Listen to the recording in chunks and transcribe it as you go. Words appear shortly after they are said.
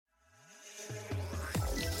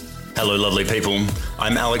Hello, lovely people.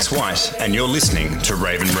 I'm Alex White, and you're listening to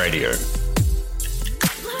Raven Radio.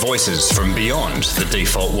 Voices from beyond the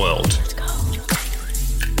default world.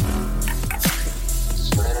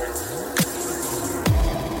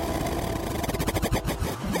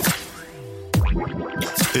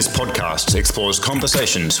 This podcast explores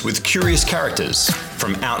conversations with curious characters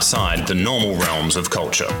from outside the normal realms of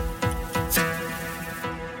culture.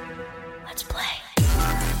 Let's play.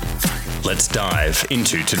 Let's dive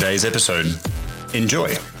into today's episode.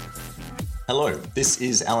 Enjoy. Hello, this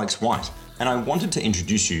is Alex White, and I wanted to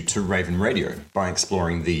introduce you to Raven Radio by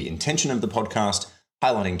exploring the intention of the podcast,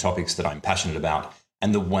 highlighting topics that I'm passionate about,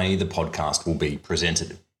 and the way the podcast will be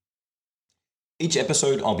presented. Each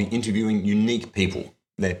episode, I'll be interviewing unique people,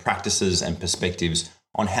 their practices and perspectives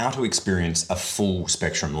on how to experience a full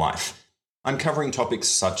spectrum life. I'm covering topics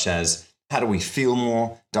such as how do we feel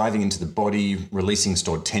more, diving into the body, releasing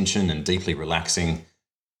stored tension and deeply relaxing,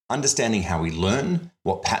 understanding how we learn,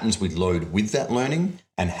 what patterns we load with that learning,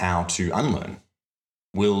 and how to unlearn.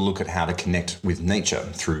 We'll look at how to connect with nature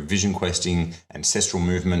through vision questing, ancestral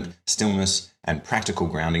movement, stillness, and practical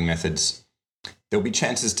grounding methods. There'll be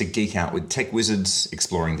chances to geek out with tech wizards,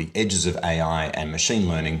 exploring the edges of AI and machine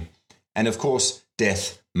learning, and of course,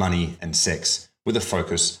 death, money, and sex, with a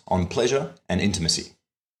focus on pleasure and intimacy.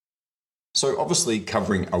 So obviously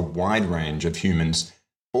covering a wide range of humans,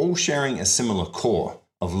 all sharing a similar core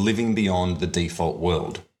of living beyond the default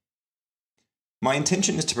world. My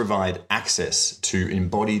intention is to provide access to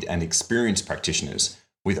embodied and experienced practitioners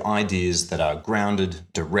with ideas that are grounded,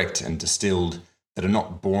 direct, and distilled, that are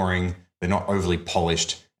not boring, they're not overly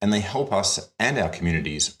polished, and they help us and our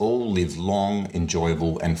communities all live long,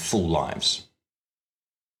 enjoyable, and full lives.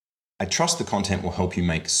 I trust the content will help you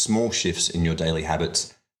make small shifts in your daily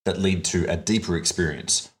habits that lead to a deeper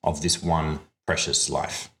experience of this one precious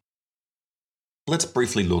life. Let's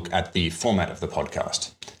briefly look at the format of the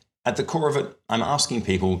podcast. At the core of it, I'm asking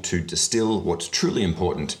people to distill what's truly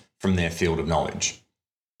important from their field of knowledge.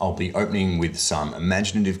 I'll be opening with some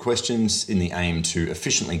imaginative questions in the aim to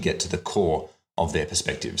efficiently get to the core of their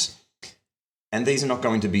perspectives. And these are not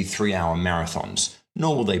going to be 3-hour marathons,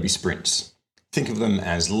 nor will they be sprints. Think of them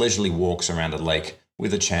as leisurely walks around a lake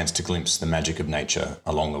with a chance to glimpse the magic of nature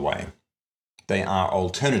along the way. They are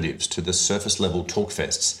alternatives to the surface-level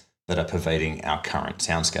talkfests that are pervading our current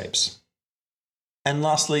soundscapes. And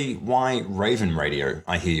lastly, why Raven Radio,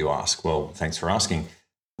 I hear you ask? Well, thanks for asking.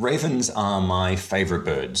 Ravens are my favourite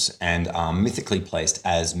birds and are mythically placed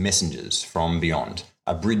as messengers from beyond,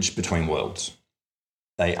 a bridge between worlds.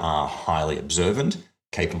 They are highly observant,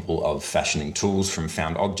 capable of fashioning tools from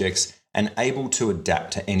found objects, and able to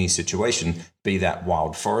adapt to any situation, be that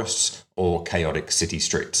wild forests or chaotic city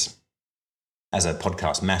streets. As a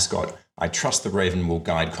podcast mascot, I trust the raven will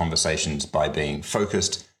guide conversations by being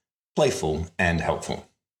focused, playful, and helpful.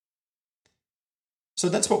 So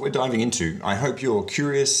that's what we're diving into. I hope you're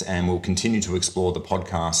curious and will continue to explore the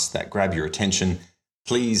podcasts that grab your attention.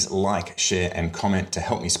 Please like, share, and comment to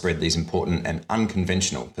help me spread these important and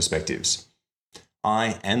unconventional perspectives.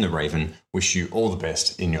 I and the Raven wish you all the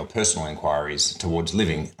best in your personal inquiries towards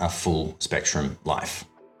living a full spectrum life.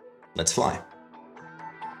 Let's fly.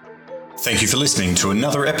 Thank you for listening to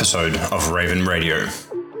another episode of Raven Radio.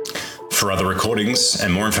 For other recordings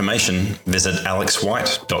and more information, visit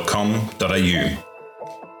alexwhite.com.au.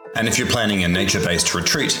 And if you're planning a nature-based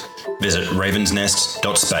retreat, visit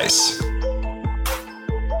ravensnest.space.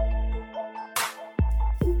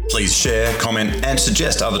 Please share, comment, and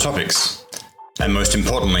suggest other topics. And most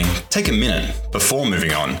importantly, take a minute before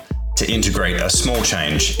moving on to integrate a small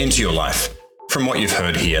change into your life from what you've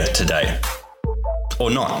heard here today.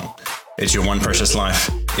 Or not. It's your one precious life.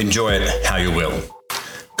 Enjoy it how you will.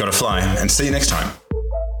 Gotta fly, and see you next time.